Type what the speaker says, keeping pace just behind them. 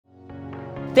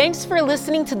Thanks for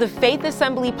listening to the Faith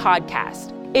Assembly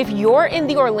podcast. If you're in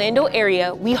the Orlando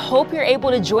area, we hope you're able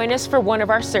to join us for one of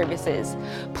our services.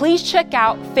 Please check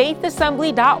out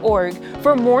faithassembly.org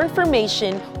for more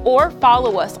information or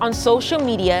follow us on social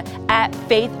media at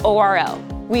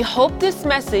FaithORL. We hope this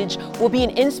message will be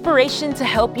an inspiration to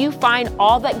help you find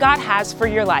all that God has for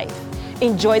your life.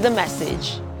 Enjoy the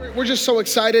message. We're just so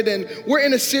excited, and we're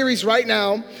in a series right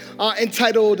now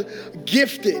entitled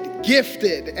Gifted.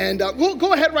 And we'll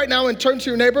go ahead right now and turn to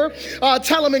your neighbor.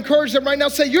 Tell them, encourage them right now.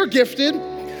 Say, you're gifted.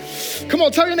 Come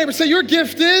on, tell your neighbor, say, you're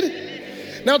gifted.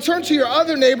 Now turn to your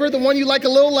other neighbor, the one you like a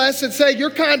little less, and say, you're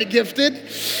kind of gifted.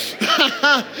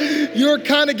 You're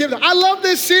kind of gifted. I love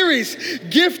this series,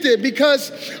 Gifted, because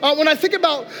when I think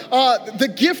about the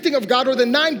gifting of God or the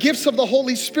 9 gifts of the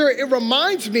Holy Spirit, it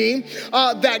reminds me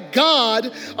that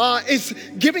God is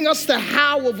giving us the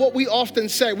how of what we often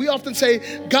say. We often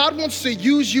say, God wants to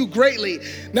use you greatly.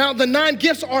 Now, the 9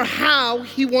 gifts are how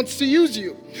he wants to use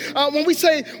you. When we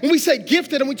say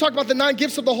gifted and we talk about the 9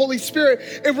 gifts of the Holy Spirit,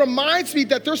 it reminds me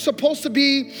that there's supposed to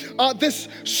be this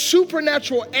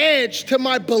supernatural edge to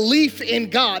my belief in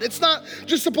God. It's not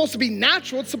just supposed to be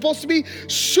natural, it's supposed to be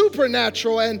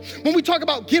supernatural. And when we talk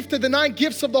about gifted, the 9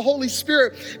 gifts of the Holy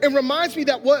Spirit, it reminds me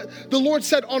that what the Lord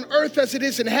said on earth as it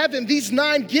is in heaven, these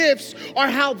 9 gifts are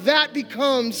how that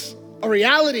becomes a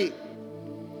reality.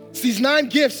 It's these 9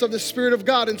 gifts of the Spirit of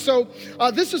God. And so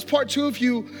this is part 2. If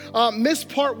you missed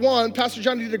part 1, Pastor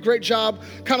John did a great job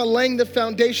kind of laying the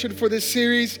foundation for this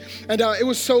series. And it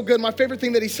was so good. My favorite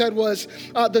thing that he said was,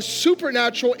 the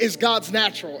supernatural is God's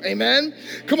natural. Amen?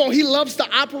 Come on, he loves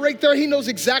to operate there. He knows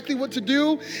exactly what to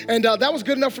do. And that was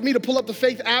good enough for me to pull up the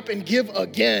Faith app and give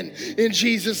again in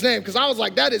Jesus' name. Because I was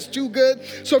like, that is too good.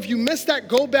 So if you missed that,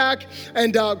 go back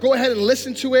and go ahead and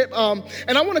listen to it.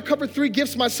 And I want to cover 3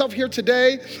 gifts myself here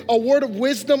today. A word of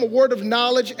wisdom, a word of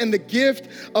knowledge, and the gift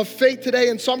of faith today.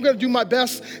 And so I'm going to do my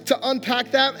best to unpack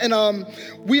that. And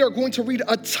we are going to read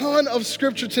a ton of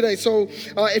scripture today. So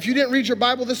if you didn't read your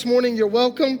Bible this morning, you're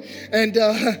welcome. And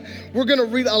we're going to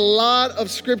read a lot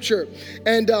of scripture.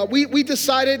 And we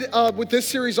decided with this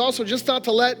series also just not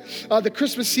to let the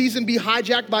Christmas season be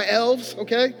hijacked by elves,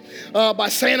 okay? By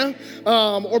Santa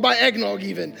or by eggnog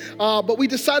even. But we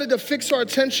decided to fix our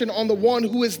attention on the one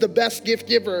who is the best gift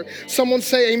giver. Someone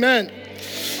say amen.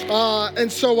 And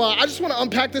so I just want to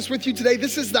unpack this with you today.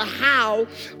 This is the how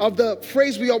of the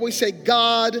phrase we always say,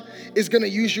 God is going to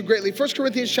use you greatly. 1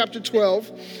 Corinthians chapter 12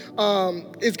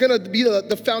 is going to be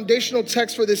the foundational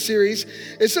text for this series.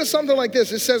 It says something like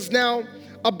this. It says, now,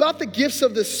 about the gifts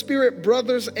of the Spirit,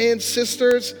 brothers and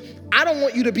sisters, I don't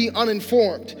want you to be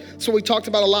uninformed. So we talked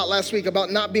about a lot last week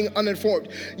about not being uninformed.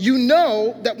 You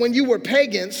know that when you were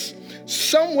pagans,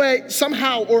 some way,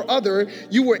 somehow or other,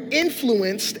 you were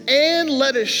influenced and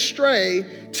led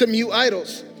astray to mute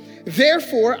idols.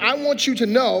 Therefore, I want you to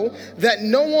know that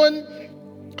no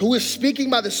one who is speaking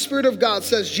by the Spirit of God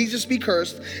says, Jesus be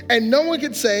cursed, and no one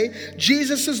can say,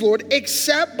 Jesus is Lord,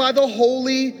 except by the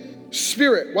Holy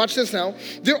Spirit. Watch this now.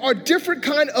 There are different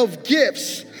kind of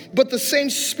gifts, but the same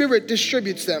Spirit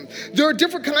distributes them. There are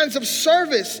different kinds of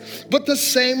service, but the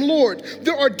same Lord.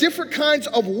 There are different kinds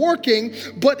of working,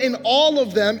 but in all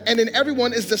of them and in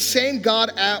everyone is the same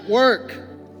God at work.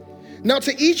 Now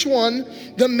to each one,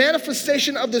 the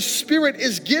manifestation of the Spirit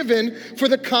is given for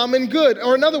the common good.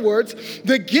 Or in other words,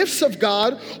 the gifts of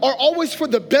God are always for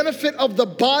the benefit of the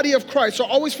body of Christ, are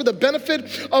always for the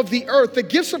benefit of the earth. The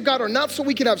gifts of God are not so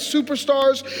we can have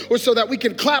superstars or so that we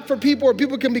can clap for people or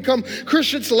people can become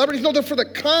Christian celebrities. No, they're for the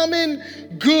common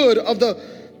good of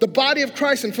the body of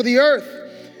Christ and for the earth.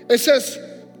 It says,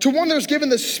 to one there's given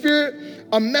the Spirit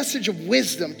a message of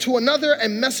wisdom, to another a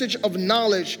message of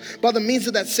knowledge by the means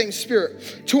of that same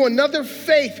Spirit, to another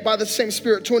faith by the same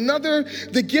Spirit, to another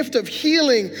the gift of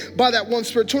healing by that one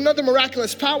Spirit, to another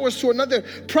miraculous powers, to another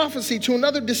prophecy, to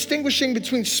another distinguishing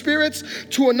between spirits,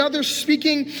 to another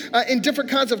speaking in different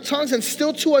kinds of tongues, and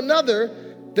still to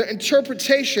another the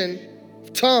interpretation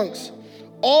of tongues.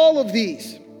 All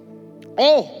these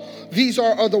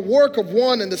are the work of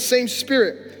one and the same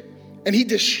Spirit, and he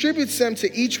distributes them to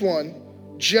each one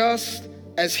just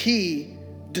as he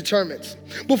determines.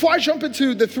 Before I jump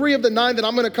into the 3 of the 9 that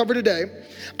I'm going to cover today,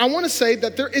 I want to say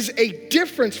that there is a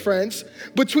difference, friends,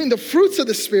 between the fruits of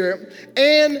the Spirit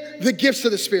and the gifts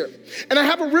of the Spirit. And I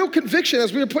have a real conviction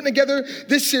as we were putting together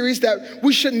this series that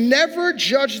we should never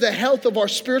judge the health of our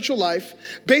spiritual life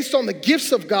based on the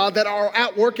gifts of God that are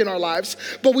at work in our lives,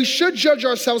 but we should judge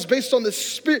ourselves based on the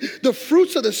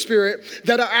fruits of the Spirit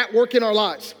that are at work in our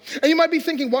lives. And you might be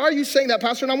thinking, why are you saying that,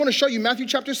 Pastor? And I want to show you Matthew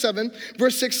chapter 7,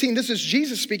 verse 16. This is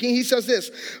Jesus Jesus speaking, he says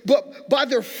this, but by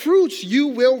their fruits you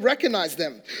will recognize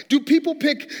them. Do people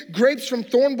pick grapes from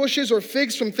thorn bushes or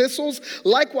figs from thistles?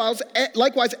 Likewise,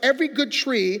 every good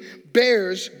tree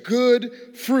bears good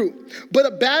fruit. But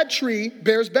a bad tree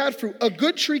bears bad fruit. A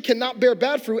good tree cannot bear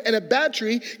bad fruit, and a bad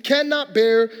tree cannot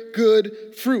bear good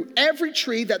fruit. Every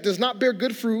tree that does not bear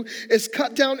good fruit is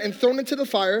cut down and thrown into the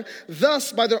fire.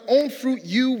 Thus, by their own fruit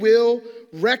you will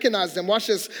recognize them. Watch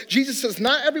this. Jesus says,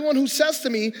 not everyone who says to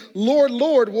me, Lord,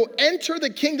 Lord, will enter the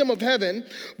kingdom of heaven,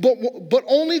 but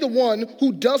only the one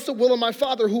who does the will of my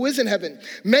Father who is in heaven.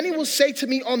 Many will say to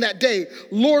me on that day,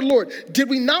 Lord, Lord, did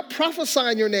we not prophesy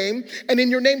in your name, and in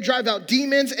your name drive out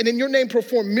demons, and in your name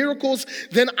perform miracles?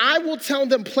 Then I will tell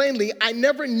them plainly, I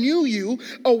never knew you.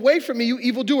 Away from me, you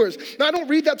evildoers. Now, I don't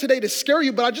read that today to scare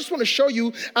you, but I just want to show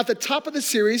you at the top of the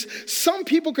series, some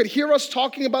people could hear us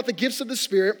talking about the gifts of the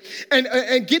Spirit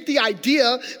and get the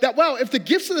idea that, wow, if the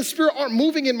gifts of the Spirit aren't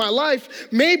moving in my life,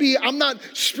 maybe I'm not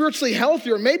spiritually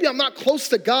healthy, or maybe I'm not close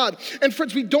to God. And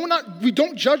friends, we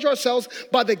don't judge ourselves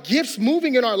by the gifts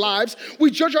moving in our lives. We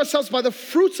judge ourselves by the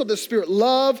fruits of the Spirit: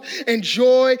 love and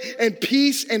joy and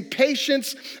peace and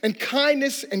patience and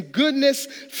kindness and goodness,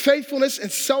 faithfulness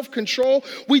and self-control.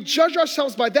 We judge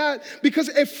ourselves by that because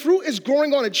if fruit is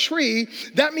growing on a tree,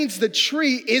 that means the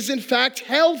tree is in fact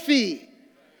healthy.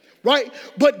 Right?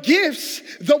 But gifts,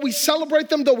 though we celebrate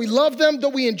them, though we love them, though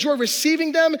we enjoy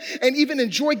receiving them and even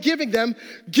enjoy giving them,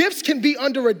 gifts can be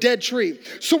under a dead tree.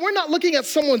 So we're not looking at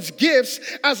someone's gifts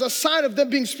as a sign of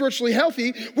them being spiritually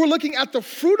healthy. We're looking at the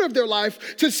fruit of their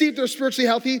life to see if they're spiritually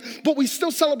healthy, but we still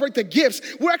celebrate the gifts.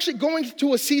 We're actually going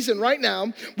through a season right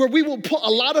now where we will put a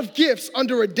lot of gifts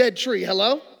under a dead tree.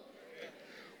 Hello?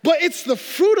 But it's the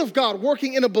fruit of God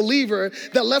working in a believer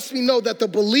that lets me know that the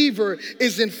believer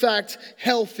is in fact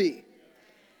healthy.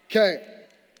 Okay.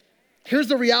 Here's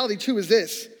the reality too,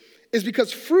 is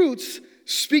because fruits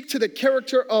speak to the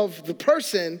character of the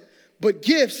person, but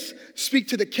gifts speak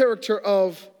to the character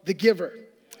of the giver.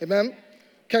 Amen?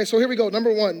 Okay, so here we go.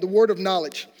 Number one, the word of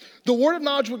knowledge. The word of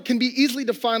knowledge can be easily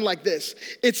defined like this.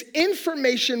 It's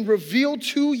information revealed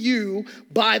to you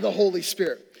by the Holy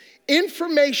Spirit.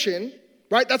 Information,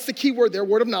 right? That's the key word there,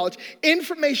 word of knowledge.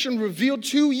 Information revealed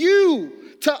to you,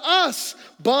 to us,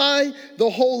 by the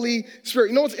Holy Spirit.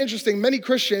 You know what's interesting? Many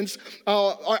Christians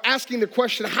are asking the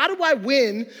question, how do I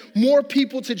win more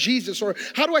people to Jesus? Or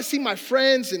how do I see my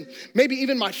friends and maybe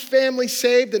even my family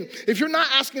saved? And if you're not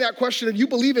asking that question and you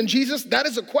believe in Jesus, that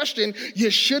is a question you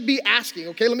should be asking,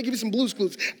 okay? Let me give you some Blue's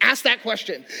Clues. Ask that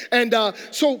question. And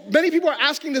so many people are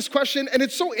asking this question, and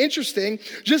it's so interesting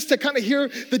just to kind of hear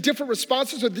the different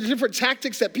responses or the different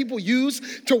tactics that people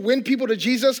use to win people to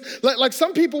Jesus. Like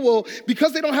some people will,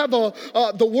 because they don't have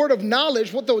the word of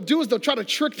knowledge, what they'll do is they'll try to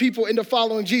trick people into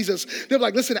following Jesus. They're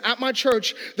like, listen, at my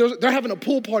church, they're having a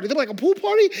pool party. They're like, a pool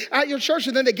party at your church?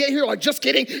 And then they get here like, just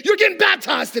kidding, you're getting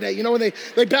baptized today. You know, when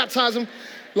they baptize them,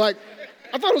 like,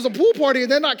 I thought it was a pool party, and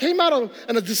then I came out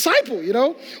and a disciple, you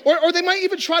know? Or they might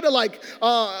even try to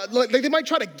they might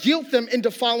try to guilt them into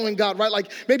following God, right?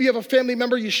 Like maybe you have a family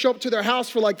member, you show up to their house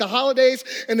for like the holidays,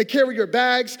 and they carry your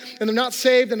bags, and they're not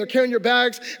saved, and they're carrying your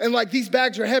bags, and like these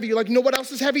bags are heavy. You're like, you know what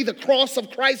else is heavy? The cross of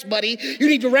Christ, buddy. You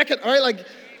need to reckon, all right? Like,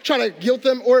 try to guilt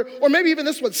them, or maybe even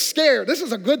this one's scare. This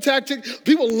is a good tactic.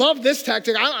 People love this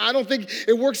tactic. I don't think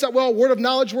it works that well. Word of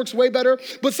knowledge works way better.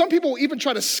 But some people even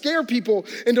try to scare people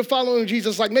into following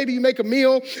Jesus. Like maybe you make a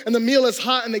meal, and the meal is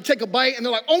hot, and they take a bite, and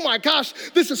they're like, oh my gosh,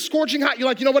 this is scorching hot. You're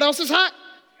like, you know what else is hot?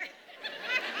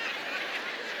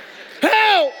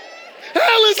 Hell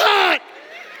is hot.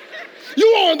 You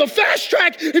are on the fast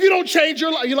track if you don't change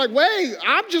your life. You're like, wait,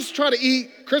 I'm just trying to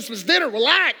eat Christmas dinner.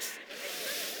 Relax.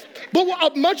 But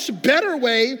a much better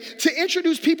way to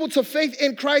introduce people to faith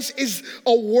in Christ is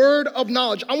a word of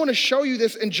knowledge. I want to show you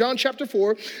this in John chapter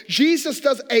 4. Jesus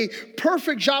does a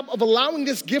perfect job of allowing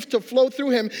this gift to flow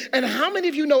through him. And how many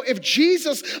of you know if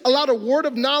Jesus allowed a word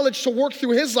of knowledge to work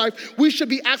through his life, we should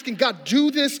be asking God, do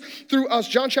this through us.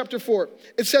 John chapter 4.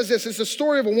 It says this. It's the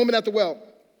story of a woman at the well.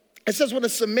 It says, when a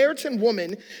Samaritan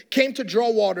woman came to draw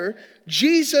water,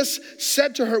 Jesus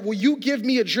said to her, will you give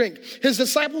me a drink? His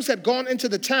disciples had gone into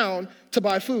the town to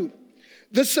buy food.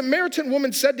 The Samaritan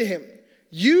woman said to him,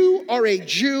 you are a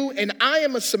Jew and I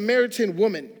am a Samaritan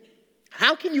woman.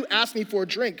 How can you ask me for a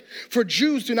drink? For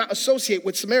Jews do not associate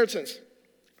with Samaritans.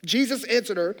 Jesus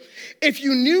answered her, if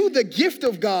you knew the gift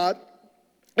of God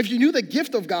If you knew the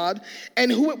gift of God and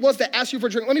who it was that asked you for a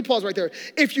drink, let me pause right there.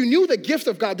 If you knew the gift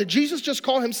of God, did Jesus just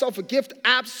call himself a gift?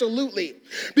 Absolutely.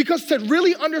 Because to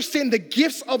really understand the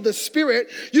gifts of the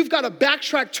Spirit, you've got to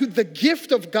backtrack to the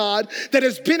gift of God that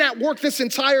has been at work this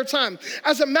entire time.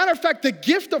 As a matter of fact, the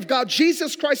gift of God,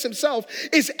 Jesus Christ himself,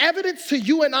 is evidence to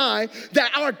you and I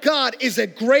that our God is a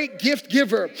great gift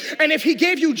giver. And if he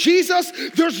gave you Jesus,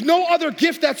 there's no other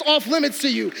gift that's off limits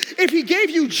to you. If he gave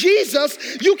you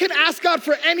Jesus, you can ask God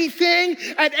for anything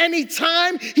at any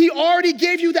time. He already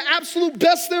gave you the absolute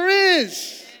best there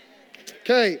is.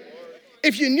 Okay.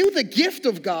 If you knew the gift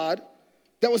of God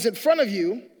that was in front of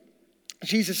you,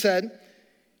 Jesus said,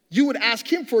 you would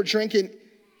ask him for a drink and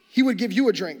he would give you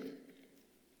a drink.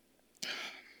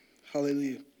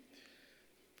 Hallelujah.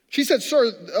 She said,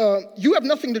 sir, you have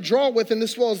nothing to draw with and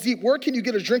this well is deep. Where can you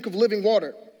get a drink of living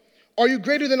water? Are you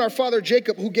greater than our father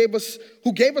Jacob, who gave us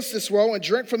this well and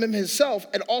drank from him himself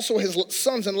and also his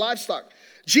sons and livestock?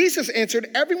 Jesus answered,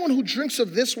 everyone who drinks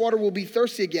of this water will be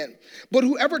thirsty again, but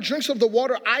whoever drinks of the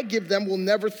water I give them will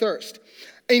never thirst.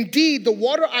 Indeed, the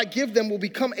water I give them will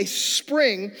become a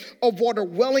spring of water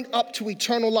welling up to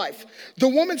eternal life. The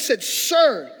woman said,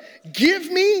 sir, give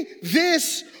me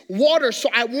this water so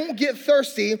I won't get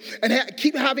thirsty and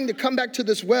keep having to come back to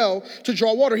this well to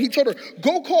draw water. He told her,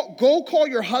 go call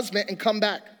your husband and come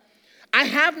back. I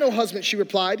have no husband, she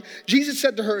replied. Jesus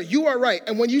said to her, you are right.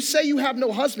 And when you say you have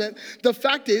no husband, the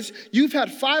fact is you've had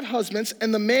 5 husbands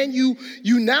and the man you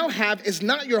now have is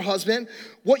not your husband.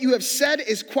 What you have said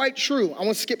is quite true. I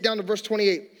want to skip down to verse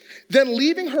 28. Then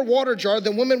leaving her water jar,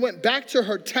 the woman went back to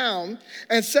her town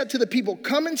and said to the people,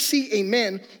 come and see a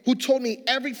man who told me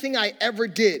everything I ever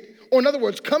did. Or in other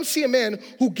words, come see a man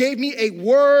who gave me a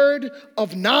word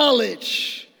of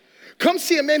knowledge. Come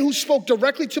see a man who spoke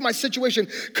directly to my situation.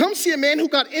 Come see a man who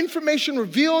got information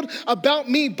revealed about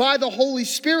me by the Holy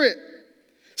Spirit.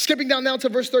 Skipping down now to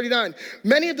verse 39.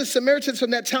 Many of the Samaritans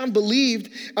from that town believed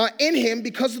in him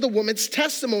because of the woman's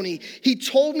testimony. He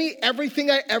told me everything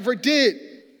I ever did.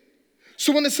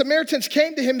 So when the Samaritans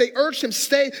came to him, they urged him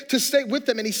to stay with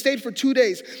them, and he stayed for 2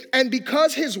 days. And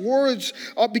because of his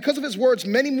words,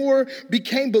 many more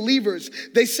became believers.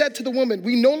 They said to the woman,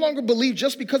 we no longer believe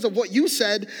just because of what you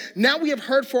said. Now we have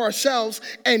heard for ourselves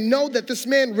and know that this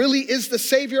man really is the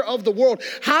Savior of the world.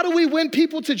 How do we win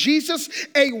people to Jesus?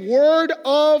 A word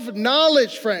of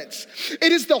knowledge, friends.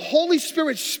 It is the Holy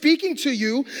Spirit speaking to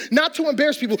you, not to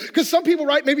embarrass people. Because some people,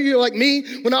 right, maybe you're like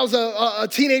me, when I was a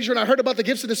teenager and I heard about the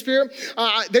gifts of the Spirit,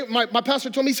 my pastor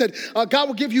told me, he said, God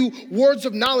will give you words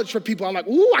of knowledge for people. I'm like,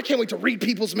 ooh, I can't wait to read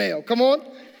people's mail. Come on,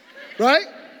 right?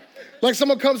 Like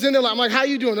someone comes in, I'm like, how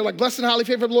you doing? They're like, blessed and highly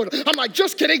favored of the Lord. I'm like,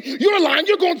 just kidding. You're lying.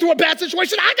 You're going through a bad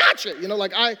situation. I got you.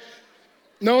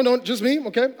 No, just me.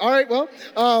 Okay. All right. Well,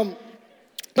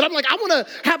 but I'm like, I want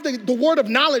to have the word of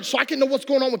knowledge so I can know what's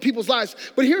going on with people's lives.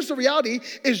 But here's the reality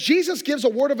is Jesus gives a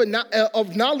word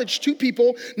of knowledge to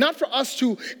people, not for us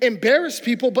to embarrass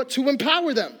people, but to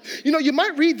empower them. You know, you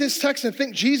might read this text and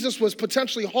think Jesus was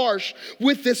potentially harsh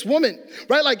with this woman,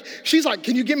 right? Like, she's like,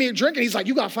 can you give me a drink? And he's like,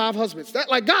 you got 5 husbands.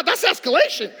 God, that's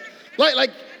escalation.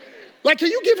 Like, can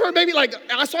you give her maybe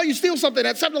I saw you steal something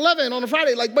at 7-Eleven on a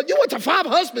Friday, but you went to 5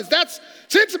 husbands. That's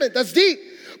intimate, that's deep.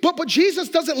 But Jesus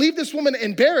doesn't leave this woman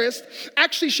embarrassed.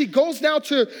 Actually, she goes now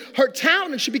to her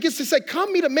town and she begins to say,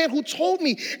 come meet a man who told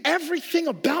me everything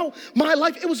about my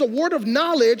life. It was a word of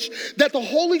knowledge that the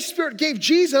Holy Spirit gave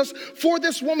Jesus for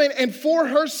this woman and for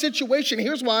her situation.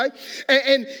 Here's why.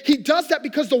 And he does that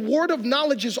because the word of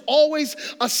knowledge is always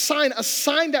a sign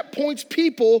that points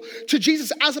people to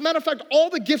Jesus. As a matter of fact,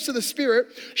 all the gifts of the Spirit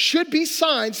should be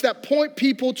signs that point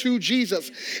people to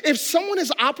Jesus. If someone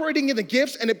is operating in the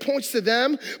gifts and it points to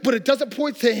them, but it doesn't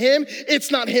point to him, it's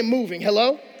not him moving.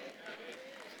 Hello?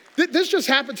 This just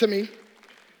happened to me.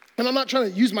 And I'm not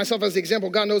trying to use myself as the example.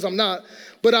 God knows I'm not.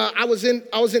 But I was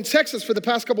in Texas for the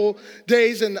past couple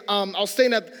days, and I was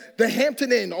staying at the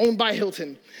Hampton Inn, owned by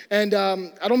Hilton. And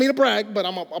I don't mean to brag, but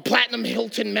I'm a platinum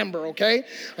Hilton member, okay?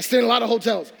 I stay in a lot of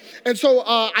hotels. And so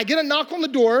I get a knock on the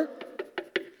door.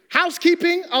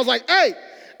 Housekeeping. I was like, hey,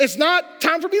 it's not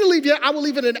time for me to leave yet. I will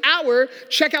leave in an hour.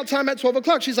 Checkout time at 12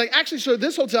 o'clock. She's like, actually, sir,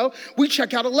 this hotel, we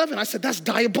check out 11. I said, that's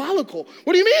diabolical.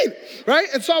 What do you mean? Right?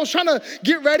 And so I was trying to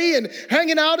get ready and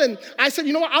hanging out. And I said,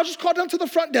 you know what? I'll just call down to the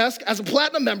front desk as a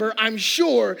platinum member. I'm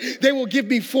sure they will give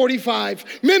me 45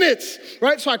 minutes.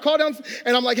 Right? So I call down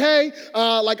and I'm like, hey,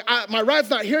 my ride's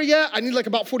not here yet. I need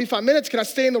about 45 minutes. Can I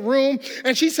stay in the room?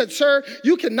 And she said, sir,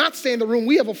 you cannot stay in the room.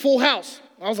 We have a full house.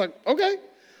 I was like, okay.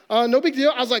 No big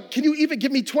deal. I was like, can you even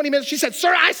give me 20 minutes? She said,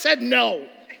 sir, I said no.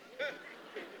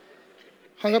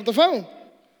 Hung up the phone.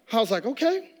 I was like,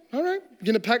 okay, all right,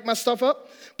 gonna pack my stuff up.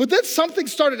 But then something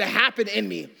started to happen in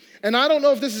me. And I don't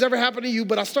know if this has ever happened to you,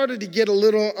 but I started to get a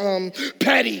little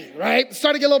petty, right?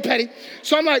 Started to get a little petty.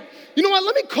 So I'm like, you know what,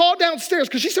 let me call downstairs,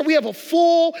 because she said we have a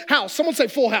full house. Someone say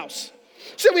full house.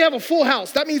 She said we have a full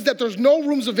house. That means that there's no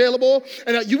rooms available,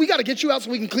 and we got to get you out so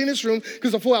we can clean this room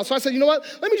because it's a full house. So I said, you know what,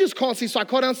 let me just call and see. So I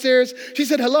called downstairs. She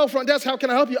said, hello, front desk, how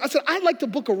can I help you? I said, I'd like to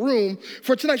book a room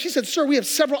for tonight. She said, sir, we have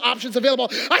several options available.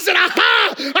 I said,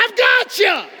 aha, I've got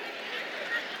you.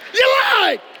 You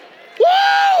lied.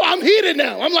 Woo, I'm heated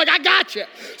now. I'm like, I got you.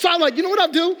 So I'm like, you know what I'll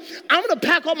do? I'm going to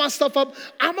pack all my stuff up.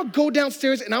 I'm going to go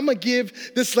downstairs and I'm going to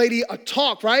give this lady a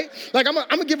talk, right? Like I'm going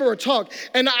to give her a talk.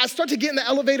 And I start to get in the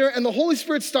elevator and the Holy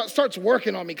Spirit starts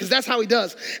working on me, because that's how he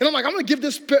does. And I'm like, I'm going to give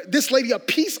this lady a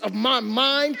piece of my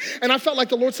mind. And I felt like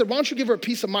the Lord said, why don't you give her a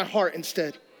piece of my heart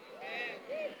instead?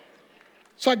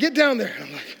 So I get down there and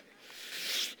I'm like,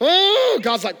 oh,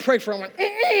 God's like, pray for her. I'm like,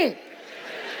 mm-mm.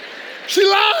 She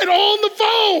lied on the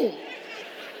phone.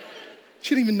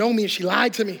 She didn't even know me and she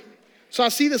lied to me. So I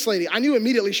see this lady. I knew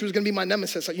immediately she was going to be my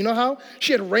nemesis. Like, you know how?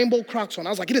 She had rainbow Crocs on. I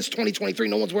was like, it is 2023.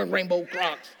 No one's wearing rainbow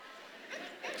Crocs.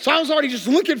 So I was already just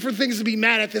looking for things to be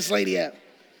mad at this lady at.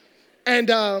 And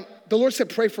the Lord said,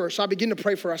 pray for her. So I begin to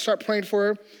pray for her. I start praying for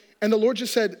her. And the Lord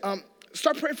just said,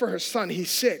 start praying for her son.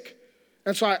 He's sick.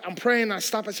 And so I'm praying. And I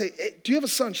stop. I say, hey, do you have a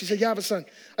son? She said, yeah, I have a son.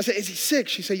 I said, is he sick?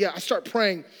 She said, yeah. I start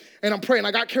praying. And I'm praying.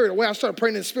 I got carried away. I started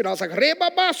praying in the spirit. I was like,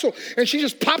 Rebabaso. And she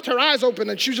just popped her eyes open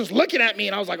and she was just looking at me.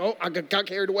 And I was like, oh, I got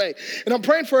carried away. And I'm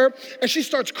praying for her. And she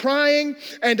starts crying.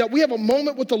 And we have a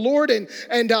moment with the Lord. And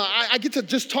I get to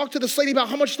just talk to this lady about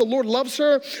how much the Lord loves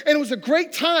her. And it was a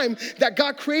great time that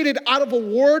God created out of a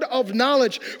word of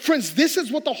knowledge. Friends, this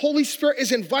is what the Holy Spirit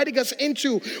is inviting us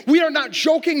into. We are not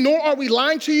joking, nor are we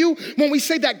lying to you when we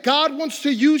say that God wants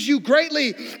to use you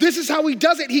greatly. This is how he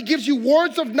does it. He gives you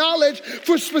words of knowledge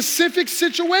for specific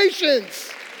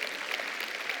situations.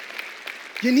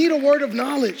 You need a word of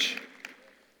knowledge.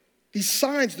 These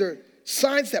signs, they're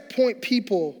signs that point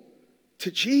people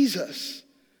to Jesus.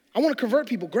 I want to convert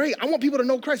people. Great. I want people to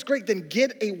know Christ. Great. Then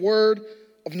get a word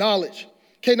of knowledge.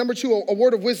 Okay, number two, a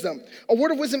word of wisdom. A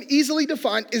word of wisdom, easily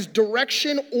defined, is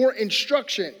direction or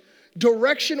instruction.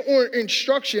 Direction or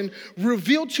instruction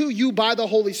revealed to you by the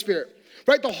Holy Spirit.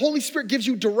 Right? The Holy Spirit gives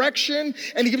you direction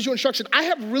and he gives you instruction. I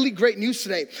have really great news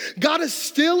today. God is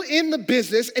still in the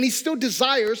business and he still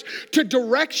desires to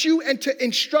direct you and to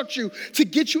instruct you to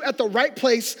get you at the right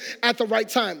place at the right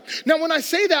time. Now, when I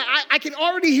say that, I can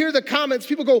already hear the comments.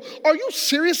 People go, are you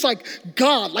serious? Like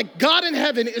God in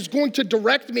heaven is going to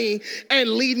direct me and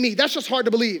lead me. That's just hard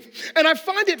to believe. And I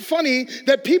find it funny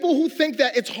that people who think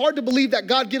that it's hard to believe that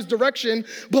God gives direction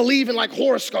believe in like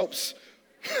horoscopes.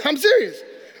 I'm serious.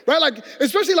 Right? Like,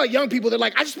 especially like young people, they're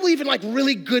like, I just believe in like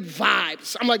really good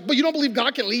vibes. I'm like, but you don't believe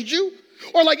God can lead you?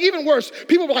 Or like even worse,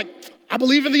 people are like, I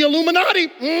believe in the Illuminati.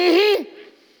 Mm-hmm.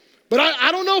 But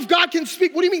I don't know if God can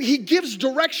speak. What do you mean? He gives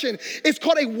direction. It's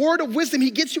called a word of wisdom.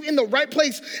 He gets you in the right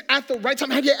place at the right time.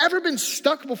 Have you ever been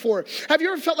stuck before? Have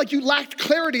you ever felt like you lacked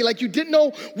clarity, like you didn't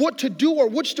know what to do or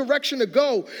which direction to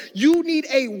go? You need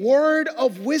a word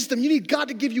of wisdom. You need God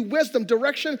to give you wisdom,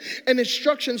 direction, and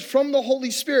instructions from the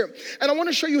Holy Spirit. And I want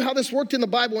to show you how this worked in the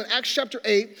Bible in Acts chapter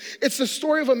 8. It's the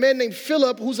story of a man named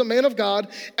Philip, who's a man of God,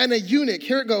 and a eunuch.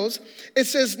 Here it goes. It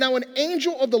says, now an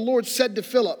angel of the Lord said to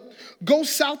Philip, go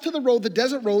south to the road, the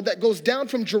desert road that goes down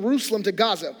from Jerusalem to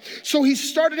Gaza. So he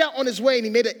started out on his way and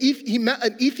he met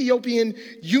an Ethiopian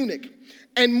eunuch.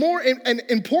 And more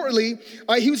importantly,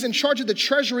 he was in charge of the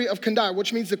treasury of Kandai,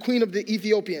 which means the queen of the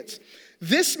Ethiopians.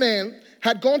 This man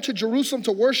had gone to Jerusalem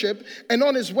to worship, and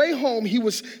on his way home, he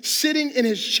was sitting in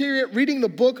his chariot reading the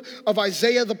book of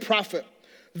Isaiah the prophet.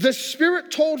 The Spirit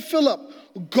told Philip,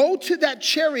 go to that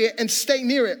chariot and stay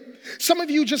near it. Some of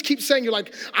you just keep saying, you're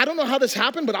like, I don't know how this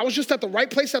happened, but I was just at the right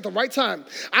place at the right time.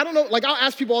 I don't know, like I'll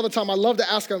ask people all the time. I love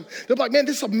to ask them. They're like, man,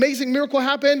 this amazing miracle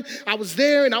happened. I was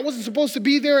there and I wasn't supposed to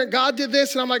be there and God did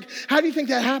this. And I'm like, how do you think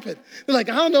that happened? They're like,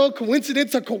 I don't know,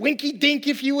 coincidence, a coinky dink,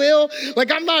 if you will.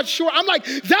 Like, I'm not sure. I'm like,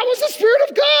 that was the Spirit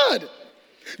of God.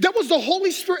 That was the Holy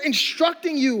Spirit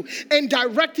instructing you and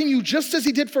directing you just as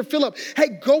he did for Philip.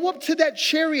 Hey, go up to that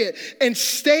chariot and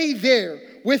stay there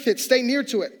with it. Stay near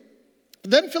to it.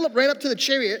 Then Philip ran up to the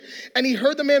chariot and he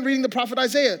heard the man reading the prophet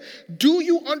Isaiah. Do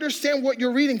you understand what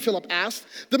you're reading? Philip asked.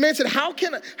 The man said, how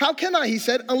can I, he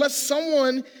said, unless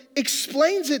someone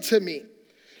explains it to me.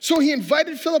 So he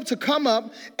invited Philip to come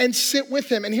up and sit with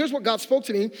him. And here's what God spoke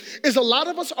to me, is a lot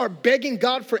of us are begging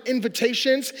God for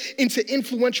invitations into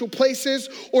influential places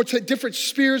or to different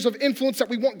spheres of influence that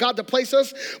we want God to place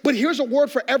us. But here's a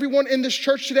word for everyone in this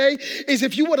church today, is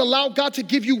if you would allow God to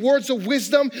give you words of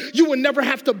wisdom, you would never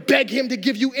have to beg him to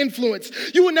give you influence.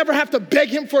 You would never have to beg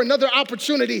him for another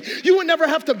opportunity. You would never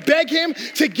have to beg him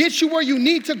to get you where you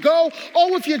need to go.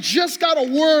 Oh, if you just got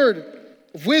a word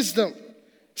of wisdom.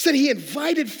 Said he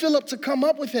invited Philip to come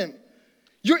up with him.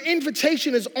 Your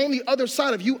invitation is on the other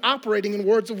side of you operating in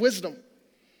words of wisdom.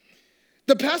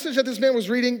 The passage that this man was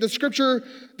reading, the scripture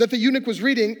that the eunuch was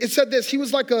reading, it said this: he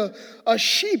was like a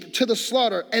sheep to the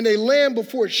slaughter, and a lamb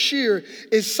before its shear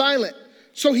is silent.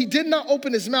 So he did not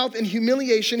open his mouth in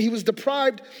humiliation. He was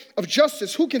deprived of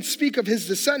justice. Who can speak of his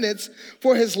descendants?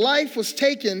 For his life was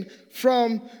taken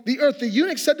from the earth. The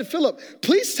eunuch said to Philip,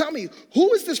 please tell me,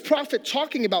 who is this prophet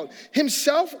talking about?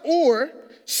 Himself or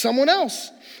someone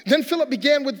else? Then Philip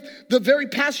began with the very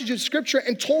passage of scripture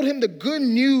and told him the good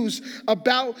news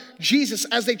about Jesus.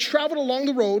 As they traveled along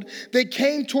the road, they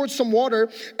came towards some water,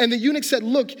 and the eunuch said,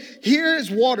 look, here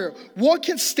is water. What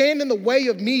can stand in the way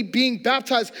of me being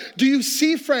baptized? Do you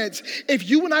see, friends? If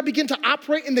you and I begin to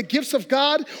operate in the gifts of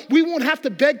God, we won't have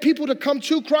to beg people to come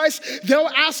to Christ.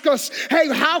 They'll ask us,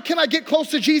 hey, how can I get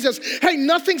close to Jesus? Hey,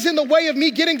 nothing's in the way of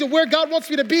me getting to where God wants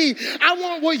me to be. I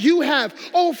want what you have.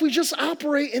 Oh, if we just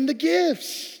operate in the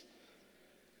gifts.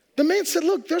 The man said,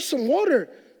 look, there's some water.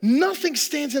 Nothing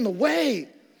stands in the way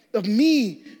of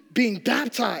me being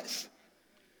baptized.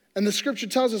 And the scripture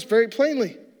tells us very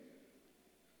plainly,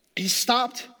 he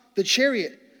stopped the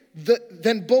chariot.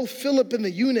 Then both Philip and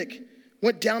the eunuch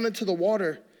went down into the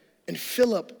water, and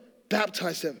Philip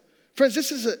baptized him. Friends,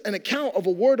 this is an account of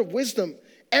a word of wisdom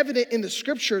evident in the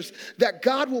scriptures that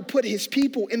God will put his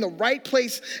people in the right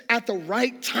place at the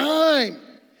right time.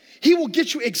 He will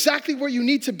get you exactly where you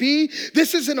need to be.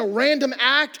 This isn't a random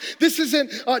act. This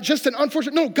isn't just an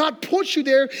unfortunate. No, God puts you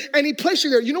there and he placed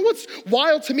you there. You know what's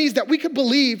wild to me is that we could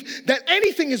believe that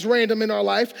anything is random in our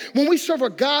life when we serve a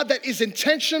God that is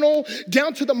intentional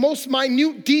down to the most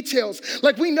minute details.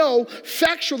 Like we know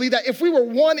factually that if we were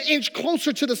 1 inch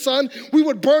closer to the sun, we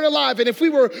would burn alive. And if we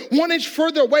were 1 inch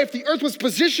further away, if the earth was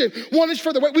positioned 1 inch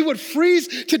further away, we would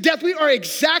freeze to death. We are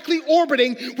exactly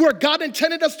orbiting where God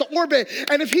intended us to orbit.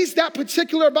 And if he's that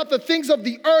particular about the things of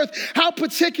the earth, how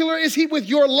particular is he with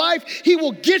your life? He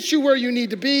will get you where you need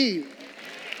to be.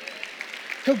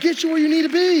 He'll get you where you need to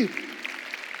be.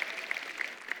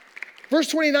 Verse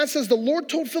 29 says, the Lord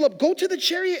told Philip, go to the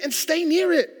chariot and stay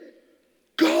near it.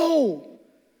 Go.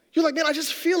 You're like, man, I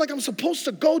just feel like I'm supposed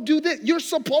to go do this. You're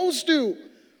supposed to.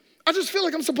 I just feel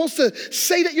like I'm supposed to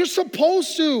say that. You're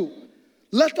supposed to.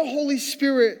 Let the Holy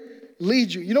Spirit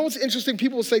lead you. You know what's interesting?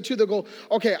 People will say too, they'll go,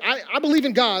 okay, I believe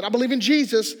in God, I believe in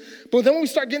Jesus, but then when we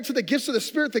start getting to the gifts of the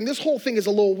Spirit thing, this whole thing is a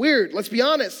little weird. Let's be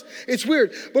honest. It's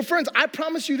weird. But friends, I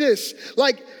promise you this,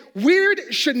 like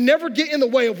weird should never get in the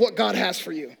way of what God has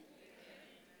for you.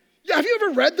 Have you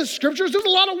ever read the scriptures? There's a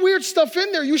lot of weird stuff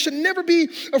in there. You should never be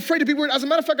afraid to be weird. As a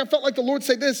matter of fact, I felt like the Lord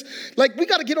said this, like we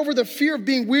got to get over the fear of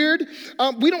being weird.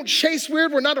 We don't chase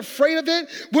weird. We're not afraid of it.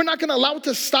 We're not going to allow it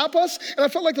to stop us. And I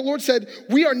felt like the Lord said,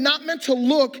 we are not meant to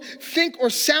look, think,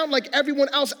 or sound like everyone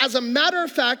else. As a matter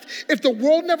of fact, if the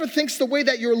world never thinks the way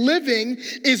that you're living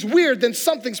is weird, then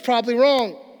something's probably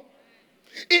wrong.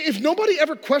 If nobody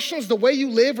ever questions the way you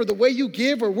live or the way you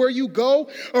give or where you go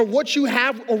or what you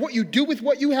have or what you do with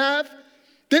what you have,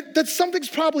 then something's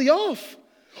probably off.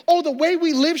 Oh, the way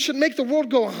we live should make the world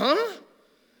go, huh?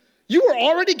 You were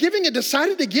already giving and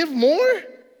decided to give more?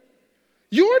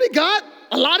 You already got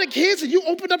a lot of kids and you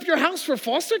opened up your house for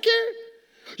foster care?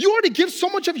 You already give so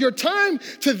much of your time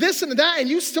to this and that, and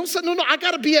you still said, no, I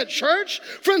got to be at church?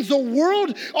 Friends, the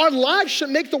world, our lives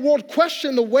should make the world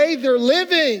question the way they're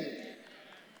living.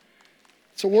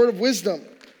 It's a word of wisdom,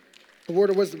 a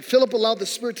word of wisdom. Philip allowed the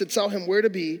Spirit to tell him where to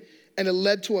be, and it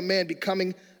led to a man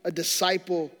becoming a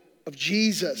disciple of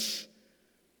Jesus.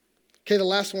 Okay, the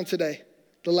last one today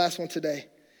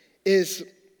is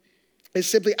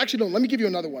simply, actually, no, let me give you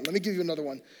another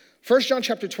one. 1 John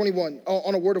chapter 21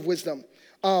 on a word of wisdom.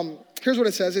 Here's what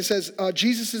it says. It says,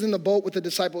 Jesus is in the boat with the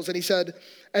disciples, and he said,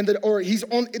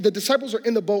 the disciples are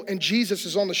in the boat, and Jesus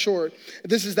is on the shore.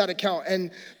 This is that account.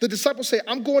 And the disciples say,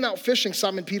 I'm going out fishing,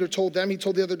 Simon Peter told them. He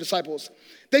told the other disciples.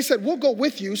 They said, we'll go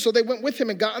with you. So they went with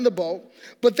him and got in the boat.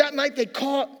 But that night they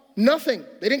caught nothing.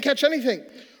 They didn't catch anything.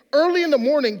 Early in the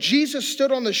morning, Jesus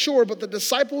stood on the shore, but the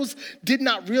disciples did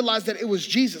not realize that it was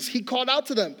Jesus. He called out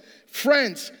to them,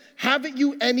 friends, haven't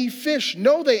you any fish?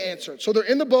 No, they answered. So they're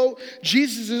in the boat.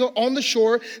 Jesus is on the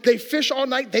shore. They fish all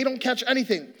night. They don't catch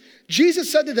anything.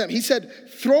 Jesus said to them, he said,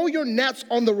 throw your nets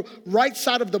on the right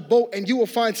side of the boat and you will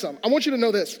find some. I want you to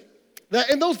know this, that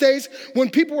in those days when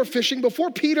people were fishing,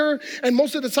 before Peter and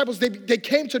most of the disciples, they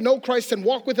came to know Christ and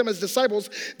walk with him as disciples,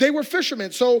 they were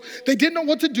fishermen. So they didn't know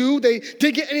what to do. They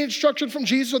didn't get any instruction from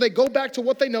Jesus, so they go back to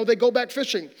what they know. They go back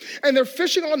fishing. And they're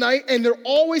fishing all night, and they're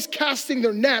always casting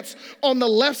their nets on the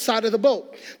left side of the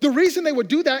boat. The reason they would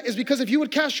do that is because if you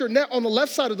would cast your net on the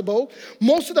left side of the boat,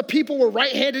 most of the people were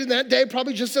right-handed in that day,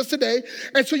 probably just as today.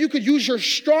 And so you could use your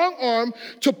strong arm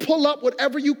to pull up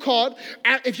whatever you caught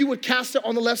if you would cast it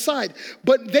on the left side.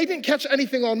 But they didn't catch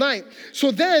anything all night.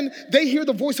 So then they hear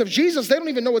the voice of Jesus. They don't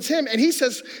even know it's him. And he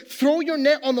says, throw your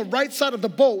net on the right side of the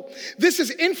boat. This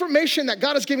is information that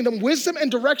God is giving them, wisdom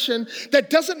and direction that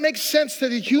doesn't make sense to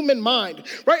the human mind,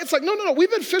 right? It's like, no.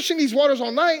 We've been fishing these waters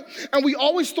all night and we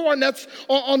always throw our nets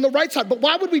on the right side. But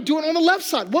why would we do it on the left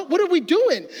side? What are we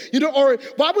doing? Or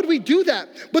why would we do that?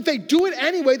 But they do it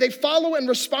anyway. They follow and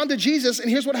respond to Jesus. And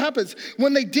here's what happens.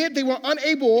 When they did, they were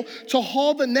unable to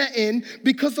haul the net in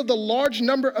because of the large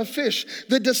number of fish.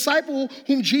 The disciple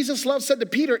whom Jesus loved said to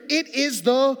Peter, it is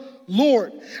the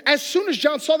Lord. As soon as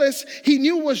John saw this, he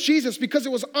knew it was Jesus because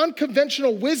it was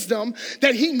unconventional wisdom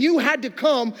that he knew had to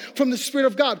come from the Spirit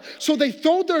of God. So they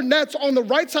throw their nets on the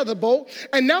right side of the boat,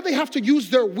 and now they have to use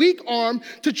their weak arm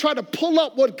to try to pull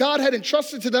up what God had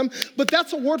entrusted to them. But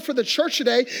that's a word for the church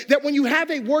today, that when you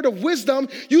have a word of wisdom,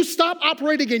 you stop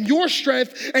operating in your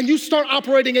strength and you start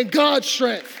operating in God's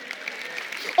strength.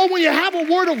 Or when you have a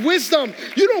word of wisdom,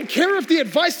 you don't care if the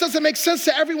advice doesn't make sense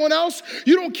to everyone else.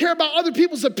 You don't care about other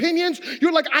people's opinions.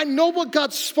 You're like, I know what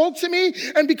God spoke to me,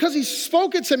 and because he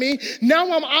spoke it to me,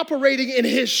 now I'm operating in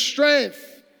his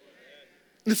strength.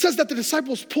 And it says that the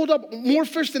disciples pulled up more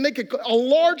fish than they could, a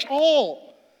large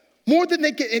haul, more than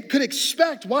they could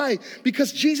expect. Why?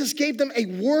 Because Jesus gave them a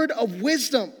word of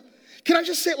wisdom. Can I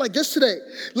just say it like this today?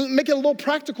 Make it a little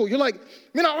practical. You're like,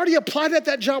 man, I already applied at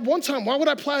that job one time. Why would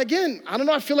I apply again? I don't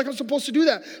know. I feel like I'm supposed to do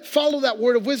that. Follow that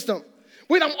word of wisdom.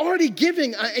 Wait, I'm already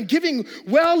giving and giving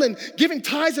well and giving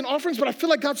tithes and offerings, but I feel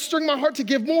like God's stirring my heart to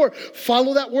give more.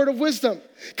 Follow that word of wisdom.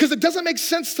 Because it doesn't make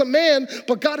sense to man,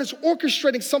 but God is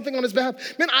orchestrating something on his behalf.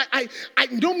 Man, I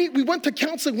know we went to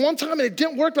counseling one time and it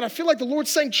didn't work, but I feel like the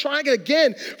Lord's saying, try it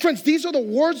again. Friends, these are the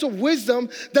words of wisdom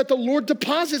that the Lord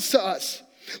deposits to us.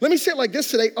 Let me say it like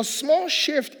this today. A small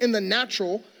shift in the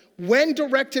natural, when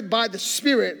directed by the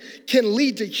Spirit, can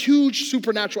lead to huge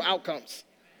supernatural outcomes.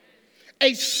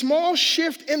 A small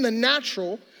shift in the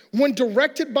natural, when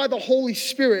directed by the Holy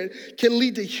Spirit, can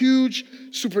lead to huge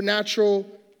supernatural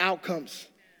outcomes.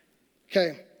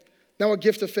 Okay, now a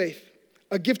gift of faith.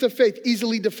 A gift of faith,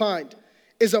 easily defined,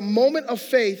 is a moment of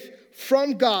faith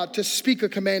from God to speak a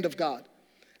command of God.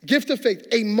 Gift of faith,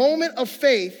 a moment of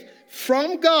faith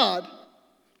from God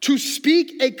to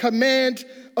speak a command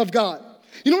of God.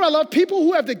 You know what I love? People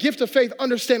who have the gift of faith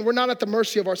understand we're not at the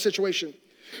mercy of our situation.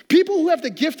 People who have the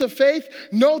gift of faith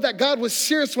know that God was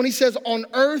serious when he says on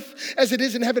earth as it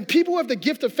is in heaven. People who have the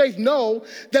gift of faith know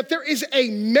that there is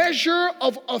a measure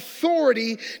of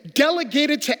authority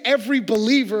delegated to every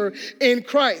believer in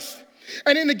Christ.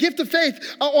 And in the gift of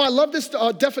faith, I love this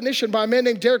definition by a man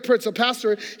named Derek Pritz, a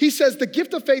pastor. He says the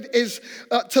gift of faith is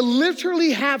to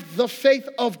literally have the faith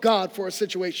of God for a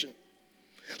situation.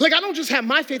 Like, I don't just have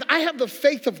my faith, I have the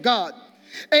faith of God.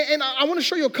 And I want to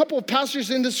show you a couple of passages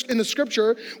in the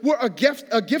scripture where a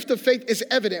gift of faith is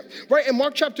evident. Right, in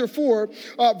Mark chapter 4,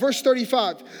 verse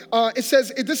 35, it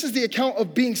says, this is the account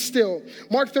of being still.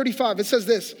 Mark 35, it says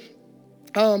this,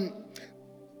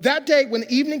 that day when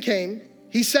evening came,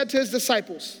 he said to his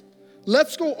disciples,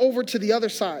 let's go over to the other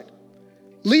side.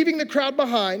 Leaving the crowd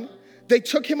behind, they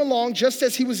took him along just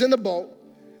as he was in the boat.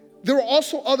 There were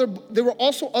also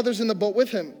others in the boat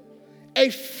with him. A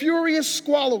furious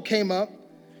squall came up,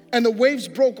 and the waves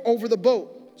broke over the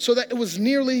boat so that it was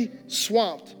nearly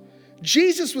swamped.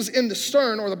 Jesus was in the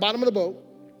stern, or the bottom of the boat,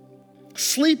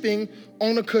 sleeping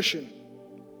on a cushion.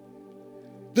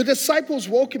 The disciples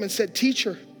woke him and said,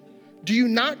 teacher, do you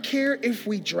not care if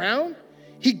we drown?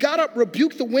 He got up,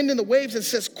 rebuked the wind and the waves, and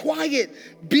says, quiet,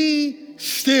 be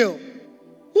still.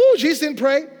 Ooh, Jesus didn't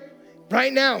pray.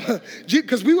 Right now,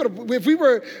 because if we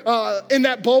were in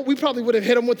that boat, we probably would have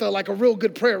hit him with a real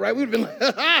good prayer, right? We would have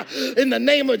been like, in the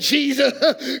name of Jesus,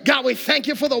 God, we thank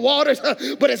you for the waters,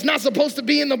 but it's not supposed to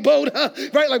be in the boat,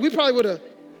 right? Like, we probably would have.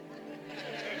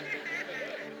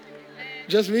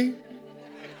 Just me?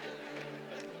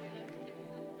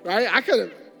 Right?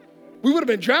 We would have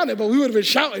been drowning, but we would have been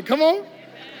shouting, come on.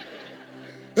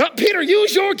 Peter,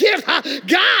 use your gift,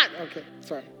 God. Okay,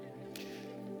 sorry.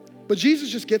 But Jesus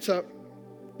just gets up,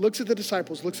 looks at the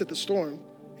disciples, looks at the storm,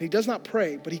 and he does not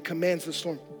pray, but he commands the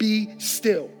storm, be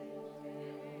still.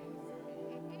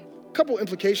 A couple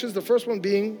implications. The first one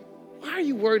being, why are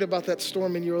you worried about that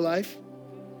storm in your life?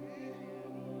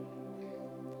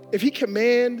 If he can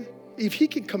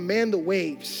command the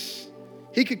waves,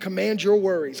 he can command your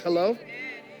worries. Hello?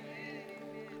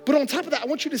 But on top of that, I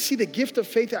want you to see the gift of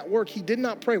faith at work. He did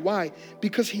not pray. Why?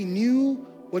 Because he knew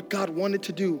what God wanted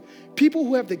to do. People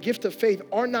who have the gift of faith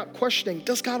are not questioning,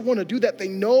 does God want to do that? They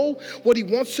know what he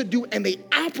wants to do and they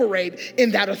operate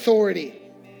in that authority.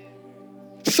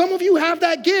 Some of you have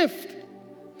that gift.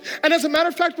 And as a matter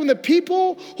of fact, when the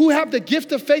people who have the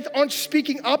gift of faith aren't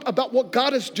speaking up about what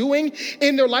God is doing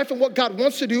in their life and what God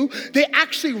wants to do, they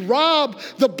actually rob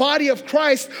the body of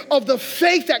Christ of the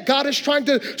faith that God is trying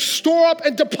to store up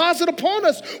and deposit upon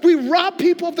us. We rob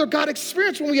people of their God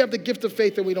experience when we have the gift of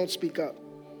faith and we don't speak up.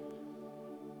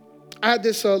 I had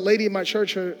this lady in my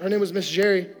church, her name was Miss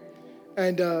Jerry,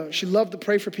 and she loved to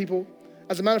pray for people.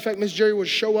 As a matter of fact, Miss Jerry would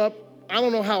show up, I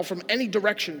don't know how, from any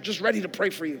direction, just ready to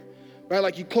pray for you. Right,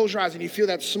 like you close your eyes and you feel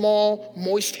that small,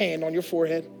 moist hand on your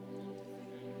forehead.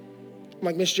 I'm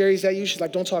like, Miss Jerry, is that you? She's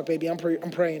like, don't talk, baby, I'm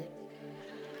praying.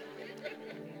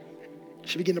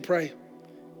 She began to pray.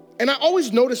 And I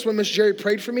always noticed when Miss Jerry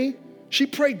prayed for me, she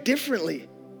prayed differently.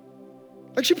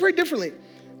 Like she prayed differently.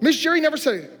 Miss Jerry never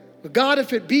said, God,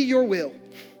 if it be your will.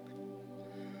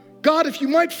 God, if you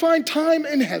might find time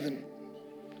in heaven.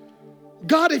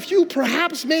 God, if you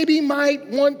perhaps maybe might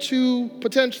want to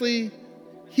potentially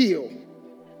heal.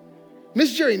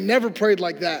 Miss Jerry never prayed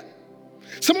like that.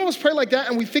 Some of us pray like that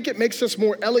and we think it makes us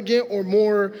more elegant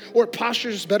or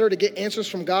postures better to get answers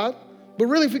from God. But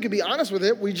really, if we could be honest with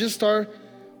it,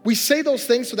 we say those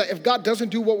things so that if God doesn't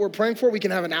do what we're praying for, we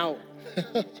can have an out.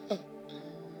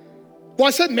 Well,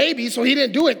 I said maybe, so he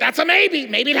didn't do it. That's a maybe.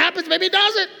 Maybe it happens, maybe it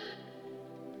doesn't.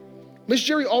 Miss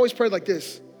Jerry always prayed like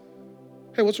this.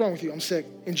 Hey, what's wrong with you? I'm sick.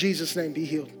 In Jesus' name, be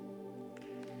healed.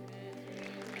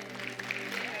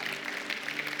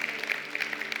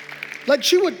 Like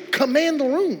she would command the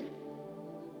room.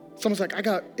 Someone's like, I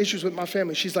got issues with my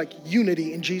family. She's like,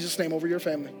 unity in Jesus' name over your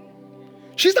family.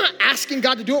 She's not asking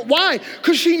God to do it. Why?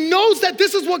 Because she knows that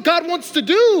this is what God wants to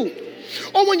do.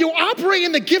 Or when you operate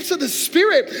in the gifts of the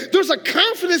Spirit, there's a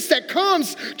confidence that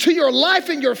comes to your life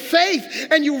and your faith,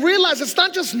 and you realize it's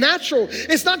not just natural.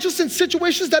 It's not just in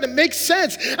situations that it makes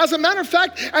sense. As a matter of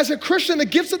fact, as a Christian, the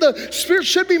gifts of the Spirit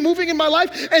should be moving in my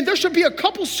life, and there should be a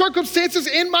couple circumstances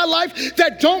in my life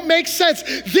that don't make sense.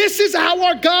 This is how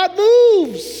our God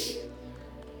moves.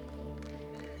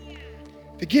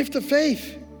 The gift of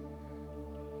faith.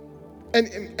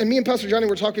 And me and Pastor Johnny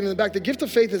were talking in the back. The gift of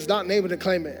faith is not name it and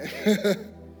claim it.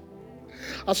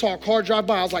 I saw a car drive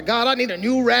by. I was like, God, I need a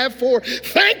new RAV4.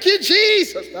 Thank you,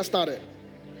 Jesus. That's not it.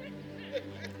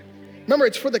 Remember,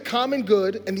 it's for the common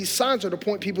good, and these signs are to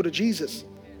point people to Jesus.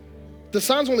 The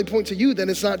signs only point to you, then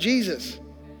it's not Jesus.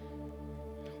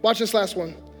 Watch this last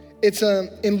one. It's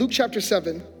in Luke chapter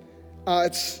 7.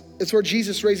 It's where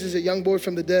Jesus raises a young boy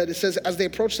from the dead. It says, as they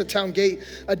approached the town gate,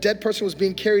 a dead person was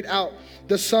being carried out,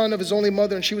 the son of his only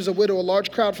mother, and she was a widow. A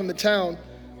large crowd from the town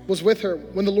was with her.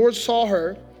 When the Lord saw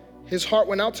her, his heart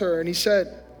went out to her, and he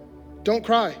said, don't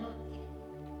cry.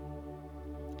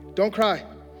 Don't cry.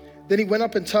 Then he went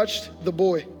up and touched the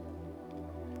boy.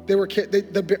 They went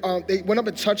up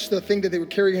and touched the thing that they were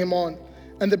carrying him on,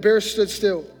 and the bear stood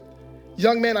still.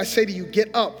 Young man, I say to you,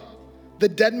 get up. The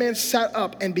dead man sat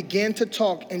up and began to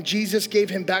talk, and Jesus gave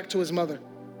him back to his mother.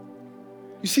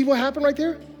 You see what happened right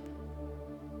there?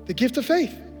 The gift of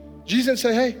faith. Jesus didn't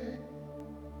say, hey,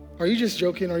 are you just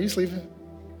joking? Are you sleeping?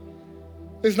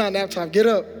 It's not nap time. Get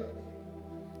up.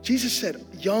 Jesus said,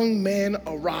 young man,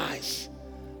 arise.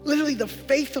 Literally the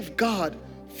faith of God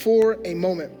for a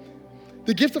moment.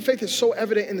 The gift of faith is so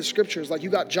evident in the scriptures. Like you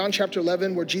got John chapter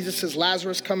 11 where Jesus says,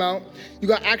 Lazarus, come out. You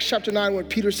got Acts chapter 9 where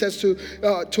Peter says to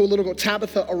a little girl,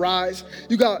 Tabitha, arise.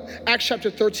 You got Acts chapter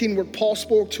 13 where Paul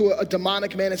spoke to a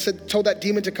demonic man and told that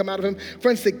demon to come out of him.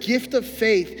 Friends, the gift of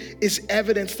faith is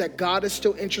evidence that God is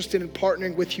still interested in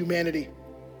partnering with humanity.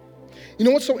 You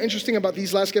know what's so interesting about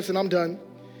these last gifts, and I'm done,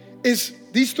 is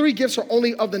these 3 gifts are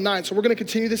only of the 9. So we're going to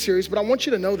continue this series, but I want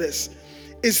you to know this,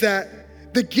 is that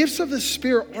the gifts of the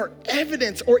Spirit are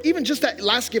evidence, or even just that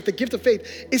last gift, the gift of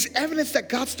faith, is evidence that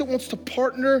God still wants to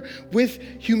partner with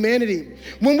humanity.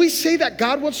 When we say that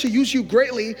God wants to use you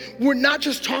greatly, we're not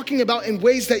just talking about in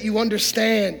ways that you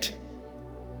understand.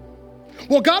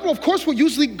 Well, God, of course, will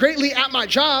use me greatly at my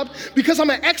job because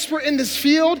I'm an expert in this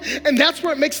field, and that's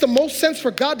where it makes the most sense for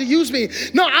God to use me.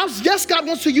 No, yes, God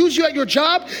wants to use you at your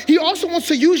job. He also wants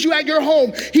to use you at your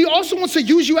home. He also wants to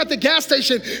use you at the gas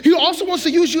station. He also wants to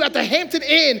use you at the Hampton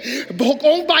Inn,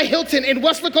 owned by Hilton in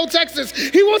Westlaco, Texas.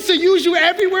 He wants to use you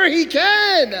everywhere he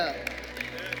can.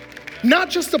 not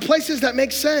just the places that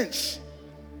make sense.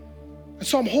 And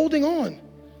so I'm holding on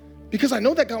because I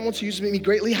know that God wants to use me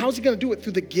greatly. How's he going to do it?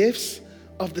 Through the gifts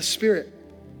of the Spirit.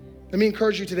 Let me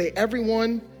encourage you today,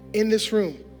 everyone in this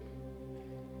room.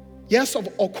 Yes,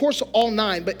 of course, all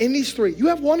 9, but in these 3, you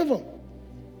have one of them.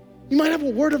 You might have a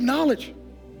word of knowledge,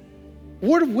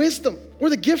 word of wisdom, or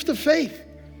the gift of faith.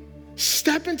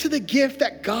 Step into the gift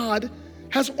that God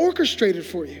has orchestrated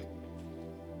for you.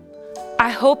 I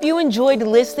hope you enjoyed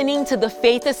listening to the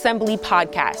Faith Assembly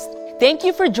podcast. Thank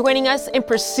you for joining us in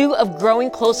pursuit of growing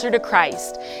closer to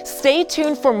Christ. Stay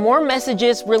tuned for more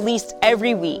messages released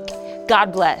every week.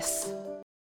 God bless.